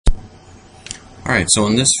Alright, so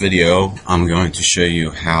in this video I'm going to show you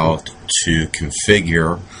how to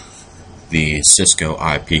configure the Cisco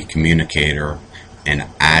IP communicator and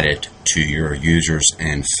add it to your users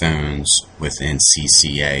and phones within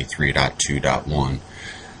CCA 3.2.1.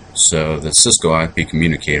 So the Cisco IP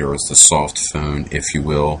communicator is the soft phone, if you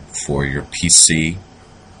will, for your PC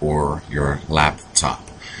or your laptop.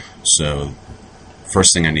 So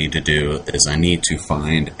first thing I need to do is I need to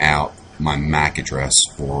find out my MAC address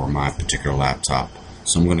for my particular laptop.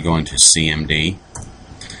 So I'm going to go into CMD.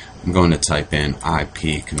 I'm going to type in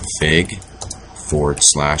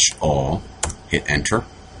ipconfig/all, hit enter.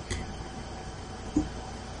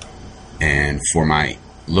 And for my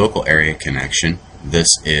local area connection,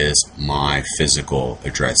 this is my physical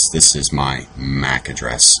address. This is my MAC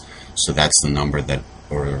address. So that's the number that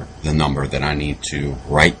I need to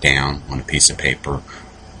write down on a piece of paper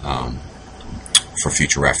for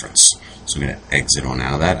future reference. So I'm going to exit on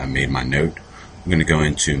out of that. I made my note. I'm going to go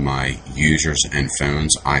into my users and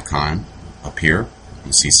phones icon up here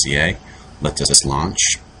in CCA. Let this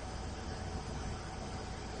launch.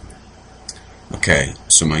 Okay,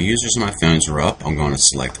 so my users and my phones are up. I'm going to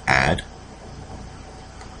select add.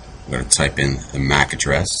 I'm going to type in the MAC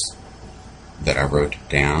address that I wrote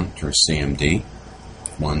down through CMD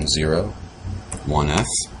 101F.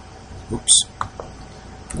 Oops.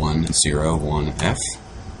 101F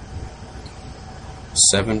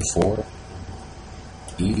 74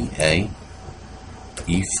 EA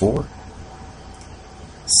E4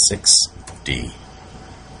 6D.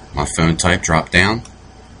 My phone type drop down.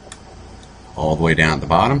 All the way down at the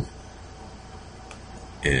bottom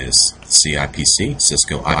is CIPC,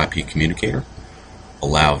 Cisco IP Communicator.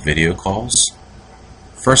 Allow video calls.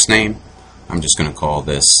 First name, I'm just going to call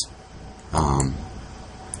this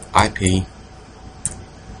IP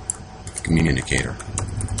Communicator.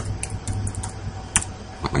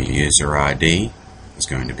 My user ID is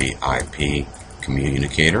going to be IP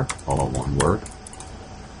Communicator, all one word.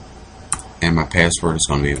 And my password is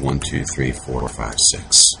going to be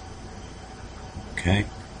 123456. Okay,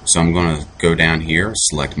 so I'm going to go down here,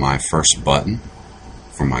 select my first button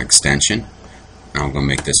for my extension, and I'm going to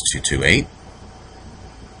make this 228.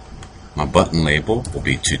 My button label will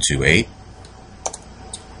be 228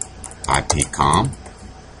 IPCOM.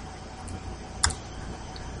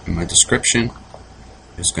 And my description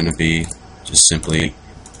is going to be just simply,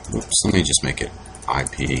 oops, let me just make it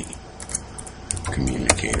IP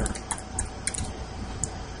Communicator.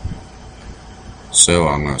 So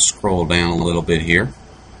I'm going to scroll down a little bit here,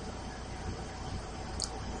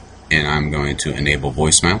 and I'm going to enable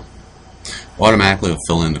voicemail. Automatically it'll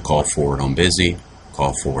fill in the call forward on busy,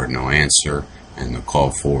 call forward no answer, and the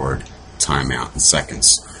call forward timeout in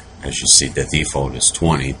seconds. As you see, the default is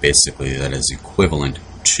 20. Basically that is equivalent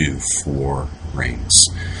to 4 rings.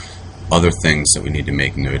 Other things that we need to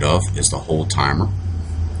make note of is the hold timer.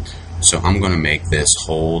 So I'm going to make this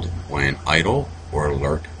hold when idle or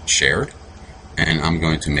alert shared, and I'm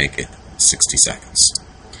going to make it 60 seconds.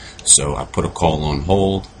 So I put a call on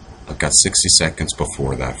hold. I've got 60 seconds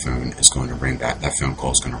before that phone is going to ring back. That phone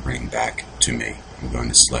call is going to ring back to me. I'm going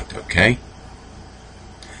to select OK.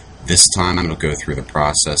 This time I'm going to go through the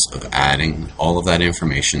process of adding all of that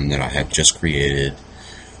information that I had just created,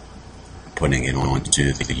 putting it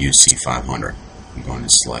onto the UC500. I'm going to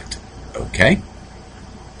select OK.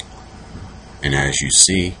 And as you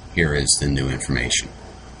see, here is the new information.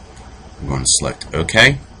 I'm going to select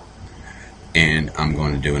OK. And I'm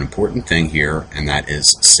going to do an important thing here, and that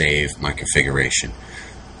is save my configuration.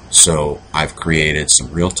 So I've created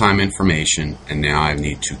some real-time information, and now I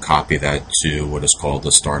need to copy that to what is called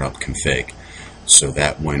the startup config, so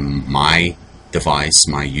that when my device,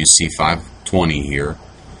 my UC520 here,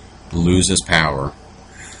 loses power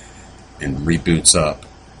and reboots up,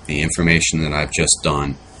 the information that I've just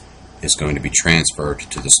done is going to be transferred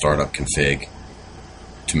to the startup config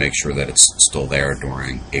to make sure that it's still there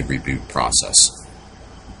during a reboot process.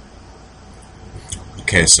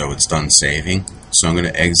 Okay, so it's done saving. So I'm going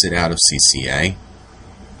to exit out of CCA.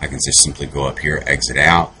 I can just simply go up here, exit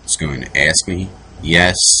out. It's going to ask me,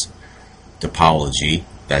 yes, topology,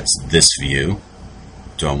 that's this view.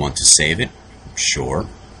 Do I want to save it? Sure.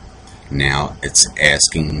 Now it's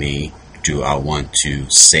asking me, do I want to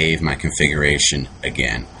save my configuration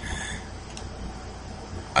again?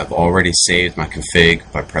 I've already saved my config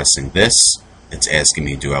by pressing this. It's asking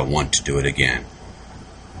me, do I want to do it again?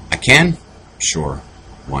 I can? Sure.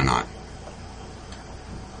 Why not?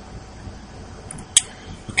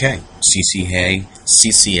 Okay, CCA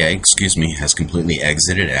has completely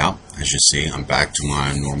exited out. As you see, I'm back to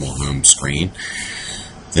my normal home screen.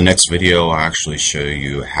 The next video I'll actually show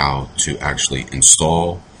you how to actually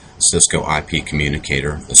install Cisco IP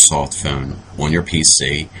Communicator, the soft phone, on your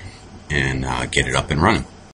PC and get it up and running.